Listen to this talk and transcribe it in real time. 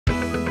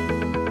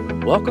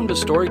Welcome to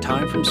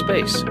Storytime from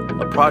Space,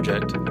 a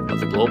project of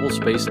the Global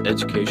Space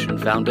Education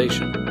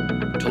Foundation.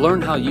 To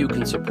learn how you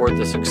can support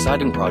this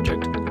exciting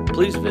project,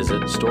 please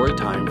visit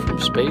storytime from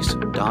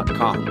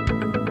space.com.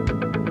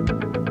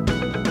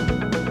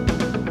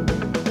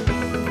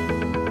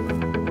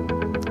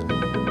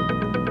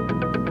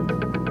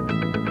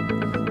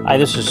 Hi,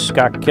 this is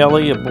Scott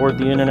Kelly aboard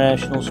the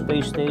International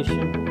Space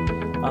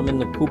Station. I'm in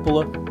the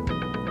cupola.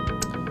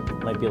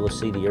 Might be able to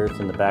see the Earth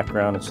in the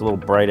background. It's a little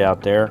bright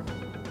out there.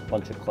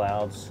 Bunch of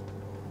clouds.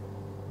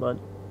 But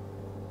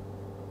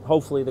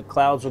hopefully the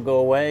clouds will go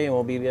away and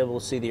we'll be able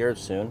to see the Earth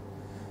soon.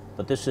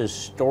 But this is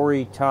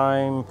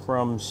Storytime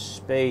from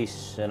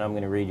Space, and I'm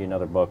going to read you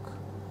another book.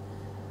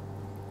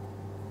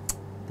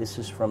 This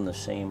is from the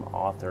same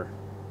author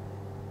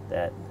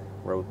that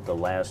wrote the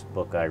last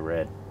book I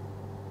read.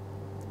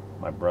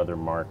 My brother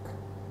Mark.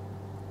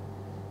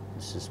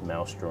 This is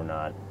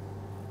Mousetronaut.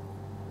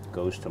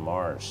 Goes to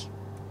Mars.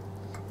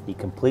 He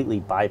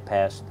completely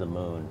bypassed the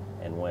moon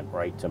and went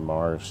right to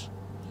Mars.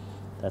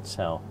 That's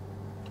how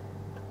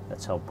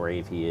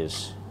brave he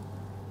is.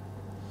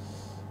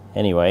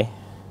 Anyway,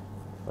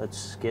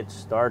 let's get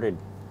started.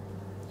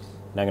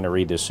 And I'm going to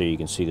read this so you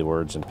can see the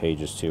words and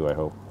pages too, I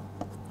hope.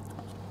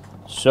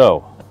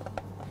 So,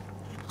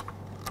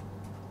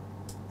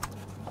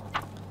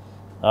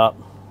 my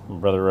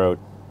brother wrote,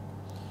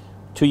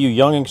 "To you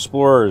young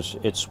explorers,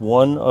 it's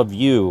one of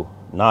you,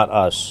 not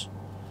us,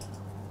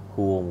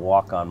 who will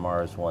walk on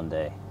Mars one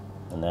day."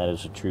 And that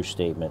is a true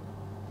statement.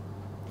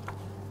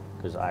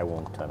 Because I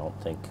won't, I don't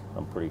think.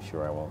 I'm pretty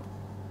sure I won't.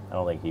 I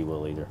don't think he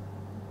will either.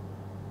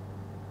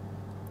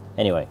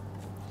 Anyway,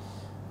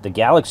 the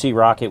Galaxy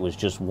rocket was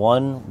just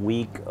 1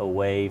 week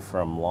away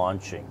from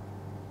launching.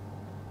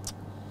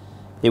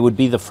 It would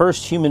be the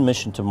first human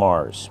mission to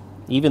Mars.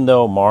 Even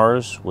though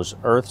Mars was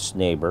Earth's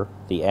neighbor,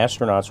 the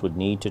astronauts would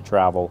need to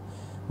travel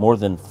more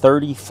than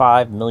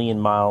 35 million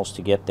miles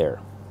to get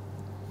there.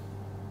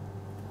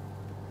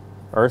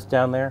 Earth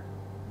down there,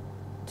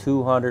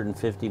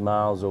 250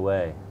 miles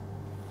away.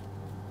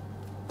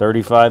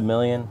 35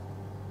 million,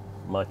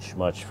 much,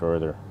 much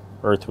further.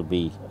 Earth would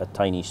be a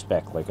tiny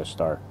speck like a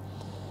star.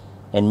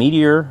 And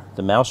Meteor,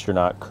 the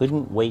Mousetronaut,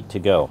 couldn't wait to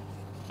go.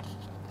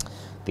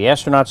 The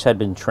astronauts had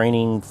been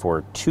training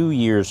for 2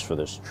 years for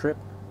this trip.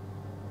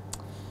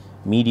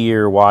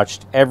 Meteor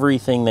watched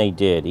everything they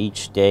did.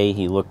 Each day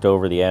he looked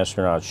over the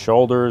astronauts'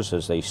 shoulders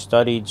as they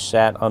studied,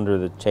 sat under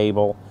the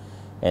table,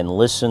 and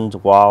listened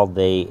while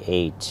they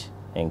ate,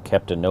 and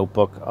kept a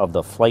notebook of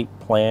the flight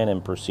plan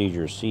and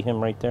procedures. See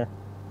him right there?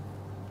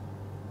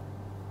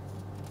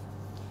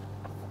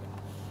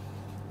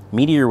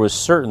 Meteor was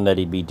certain that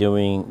he'd be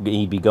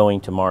going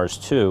to Mars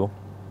too.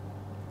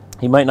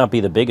 He might not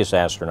be the biggest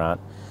astronaut,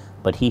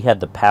 but he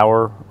had the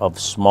power of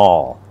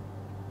small.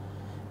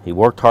 He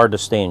worked hard to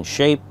stay in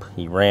shape.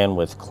 He ran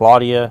with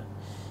Claudia.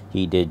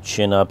 He did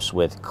chin-ups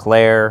with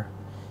Claire.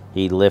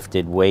 He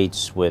lifted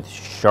weights with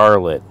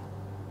Charlotte.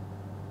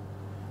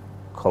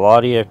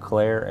 Claudia,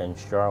 Claire, and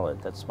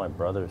Charlotte. That's my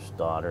brother's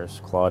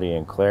daughters, Claudia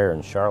and Claire,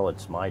 and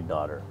Charlotte's my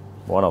daughter,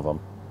 one of them.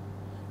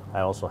 I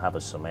also have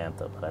a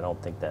Samantha, but I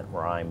don't think that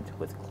rhymed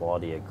with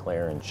Claudia,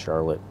 Claire, and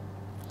Charlotte.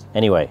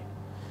 Anyway,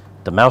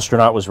 the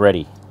Mousetronaut was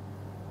ready.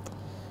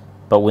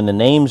 But when the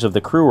names of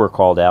the crew were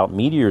called out,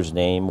 Meteor's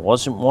name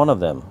wasn't one of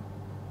them.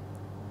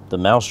 The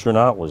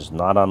Mousetronaut was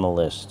not on the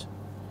list.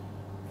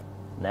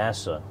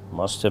 NASA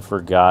must have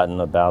forgotten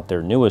about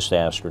their newest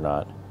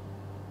astronaut.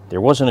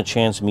 There wasn't a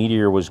chance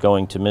Meteor was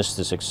going to miss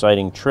this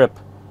exciting trip.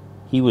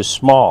 He was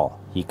small.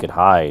 He could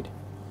hide.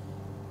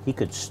 He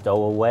could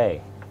stow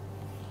away.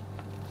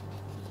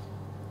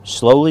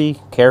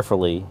 Slowly,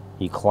 carefully,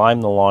 he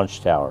climbed the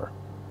launch tower.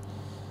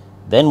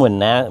 Then when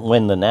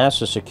the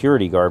NASA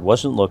security guard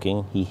wasn't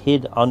looking, he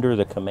hid under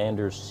the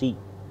commander's seat.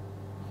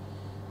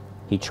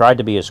 He tried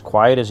to be as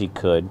quiet as he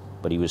could,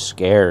 but he was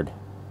scared.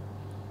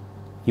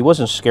 He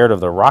wasn't scared of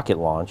the rocket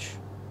launch.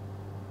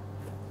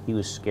 He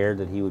was scared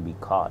that he would be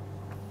caught.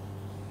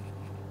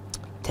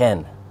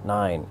 10,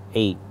 9,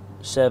 8,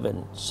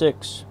 7,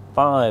 6,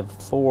 5,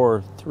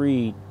 4,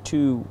 3,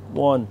 2,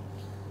 1.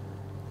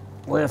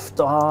 Lift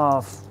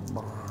off.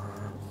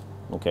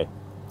 Okay.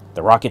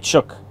 The rocket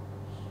shook.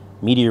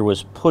 Meteor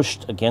was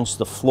pushed against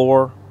the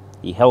floor.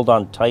 He held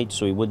on tight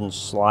so he wouldn't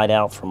slide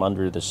out from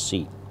under the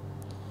seat.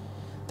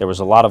 There was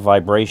a lot of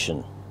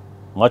vibration,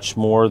 much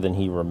more than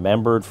he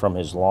remembered from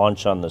his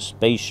launch on the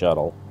space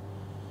shuttle,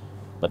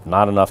 but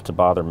not enough to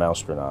bother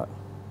Mousetronaut.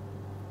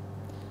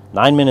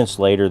 9 minutes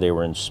later, they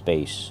were in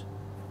space.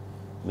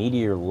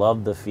 Meteor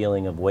loved the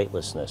feeling of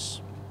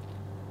weightlessness.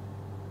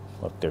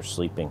 Look, they're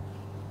sleeping.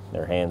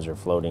 Their hands are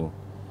floating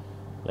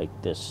like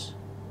this.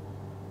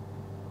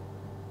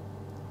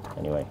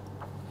 Anyway,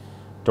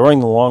 during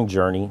the long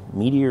journey,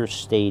 Meteor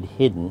stayed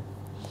hidden.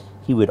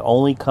 He would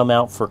only come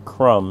out for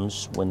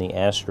crumbs when the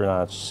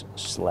astronauts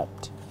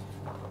slept.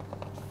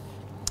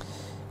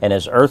 And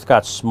as Earth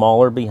got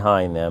smaller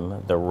behind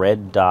them, the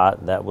red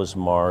dot that was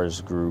Mars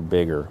grew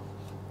bigger.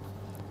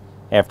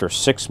 After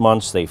 6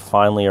 months, they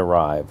finally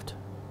arrived.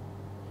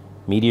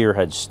 Meteor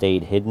had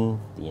stayed hidden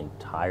the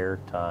entire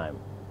time.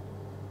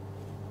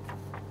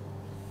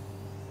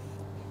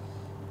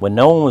 When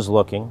no one was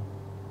looking,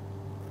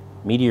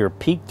 Meteor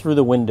peeked through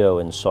the window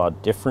and saw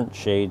different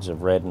shades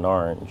of red and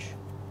orange.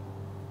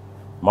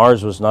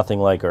 Mars was nothing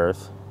like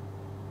Earth,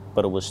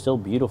 but it was still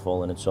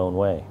beautiful in its own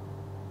way.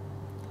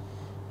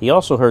 He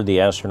also heard the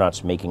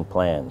astronauts making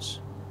plans.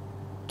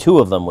 2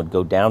 of them would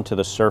go down to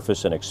the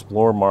surface and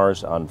explore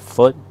Mars on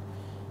foot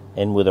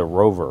and with a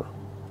rover.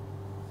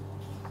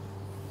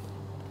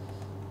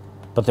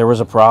 But there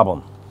was a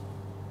problem.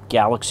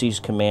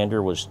 Galaxy's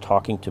commander was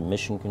talking to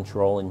Mission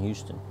Control in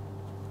Houston.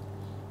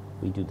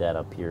 We do that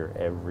up here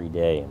every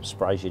day. I'm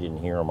surprised you didn't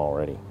hear him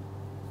already.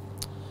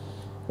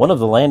 One of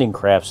the landing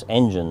craft's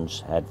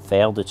engines had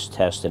failed its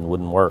test and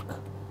wouldn't work.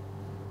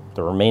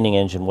 The remaining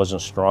engine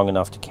wasn't strong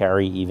enough to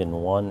carry even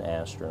 1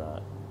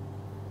 astronaut.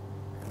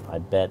 I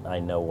bet I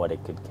know what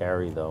it could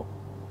carry, though.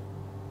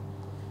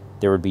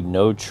 There would be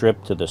no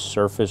trip to the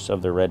surface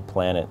of the red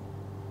planet.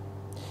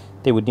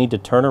 They would need to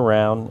turn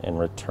around and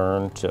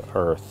return to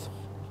Earth.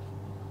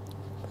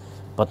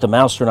 But the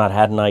Mousetronaut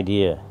had an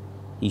idea.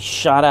 He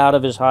shot out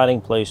of his hiding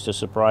place to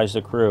surprise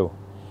the crew.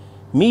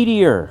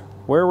 "Meteor,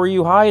 where were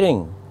you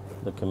hiding?"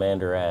 the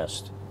commander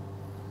asked.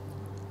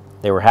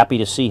 They were happy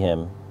to see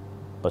him,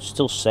 but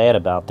still sad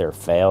about their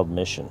failed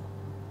mission.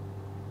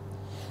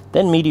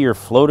 Then Meteor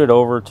floated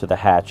over to the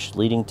hatch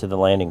leading to the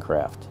landing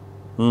craft.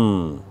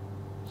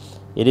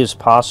 It is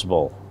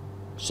possible,"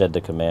 said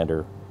the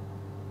commander.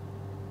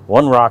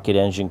 "One rocket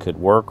engine could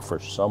work for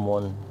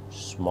someone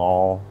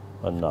small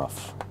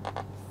enough."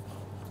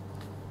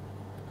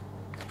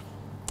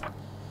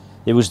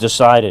 It was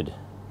decided.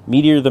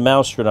 Meteor the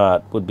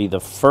Mousetronaut would be the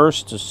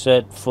first to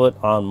set foot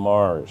on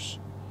Mars.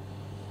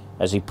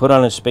 As he put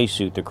on his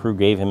spacesuit, the crew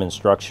gave him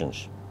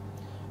instructions.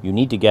 "You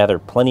need to gather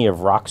plenty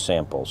of rock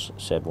samples,"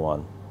 said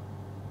one.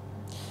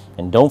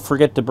 "And don't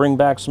forget to bring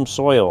back some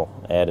soil,"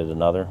 added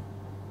another.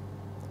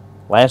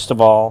 Last of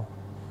all,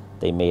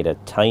 they made a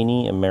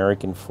tiny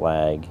American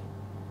flag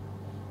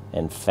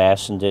and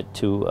fastened it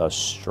to a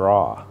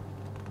straw.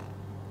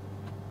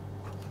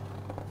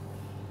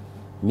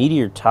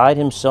 Meteor tied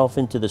himself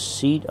into the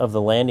seat of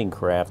the landing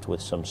craft with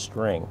some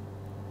string.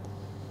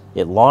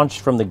 It launched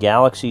from the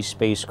Galaxy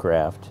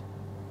spacecraft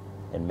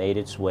and made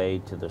its way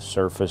to the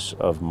surface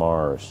of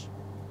Mars.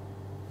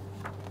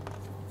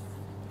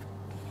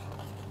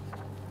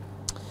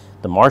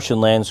 The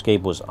Martian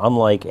landscape was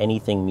unlike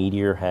anything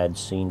Meteor had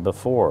seen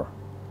before.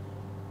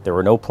 There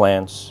were no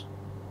plants,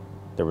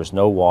 there was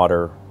no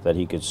water that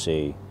he could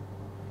see.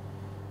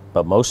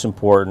 But most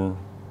important,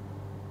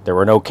 there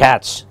were no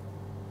cats.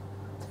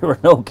 There were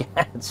no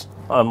cats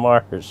on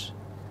Mars.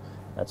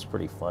 That's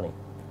pretty funny.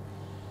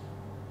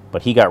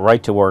 But he got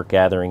right to work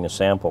gathering the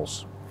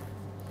samples.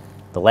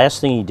 The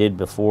last thing he did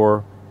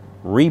before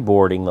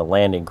reboarding the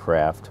landing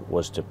craft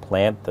was to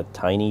plant the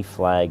tiny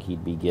flag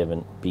he'd been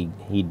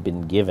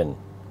given.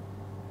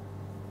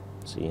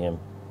 See him?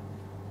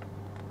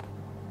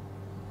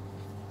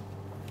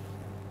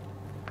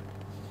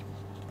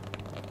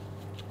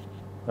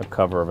 A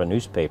cover of a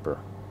newspaper.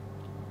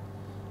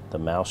 The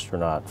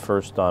Mousetronaut,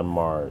 first on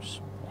Mars.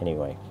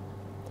 Anyway.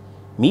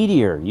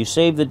 "Meteor, you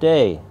saved the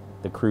day,"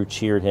 the crew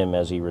cheered him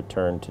as he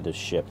returned to the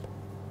ship.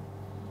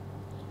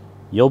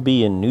 "You'll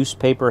be in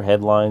newspaper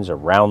headlines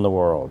around the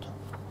world."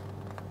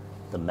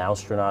 The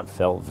Mousetronaut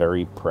felt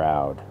very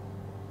proud.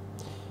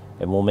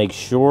 "And we'll make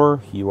sure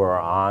you are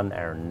on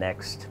our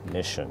next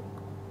mission."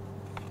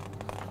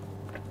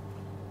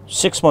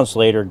 6 months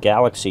later,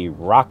 Galaxy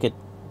Rocket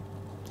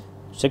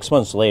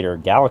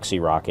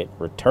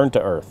returned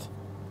to Earth.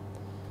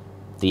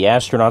 The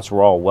astronauts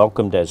were all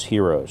welcomed as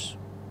heroes.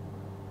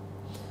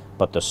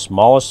 But the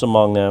smallest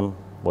among them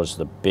was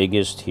the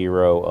biggest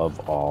hero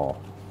of all.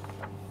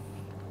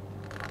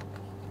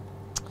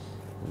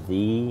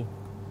 The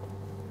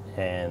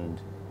end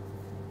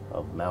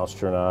of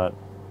Mousetronaut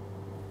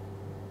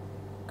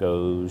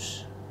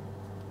Goes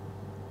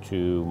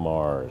to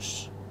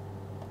Mars.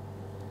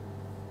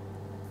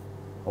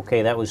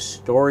 Okay, that was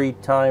story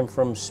time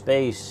from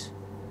space.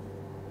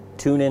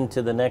 Tune in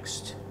to the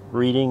next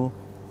reading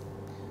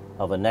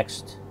of a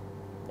next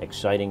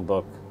exciting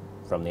book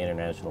from the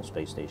International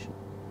Space Station.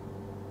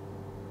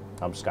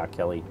 I'm Scott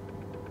Kelly,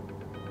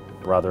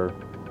 brother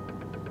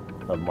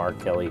of Mark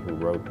Kelly, who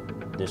wrote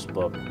this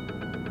book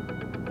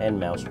and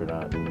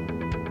Mousetronaut.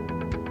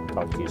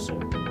 Talk to you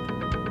soon.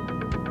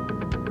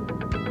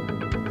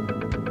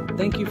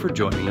 Thank you for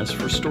joining us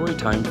for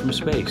Storytime from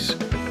Space.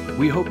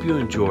 We hope you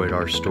enjoyed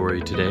our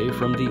story today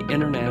from the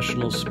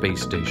International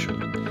Space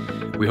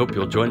Station. We hope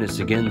you'll join us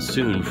again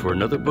soon for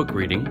another book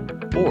reading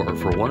or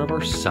for one of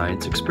our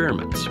science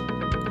experiments.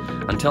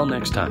 Until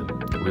next time,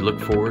 we look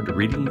forward to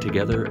reading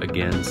together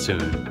again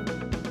soon.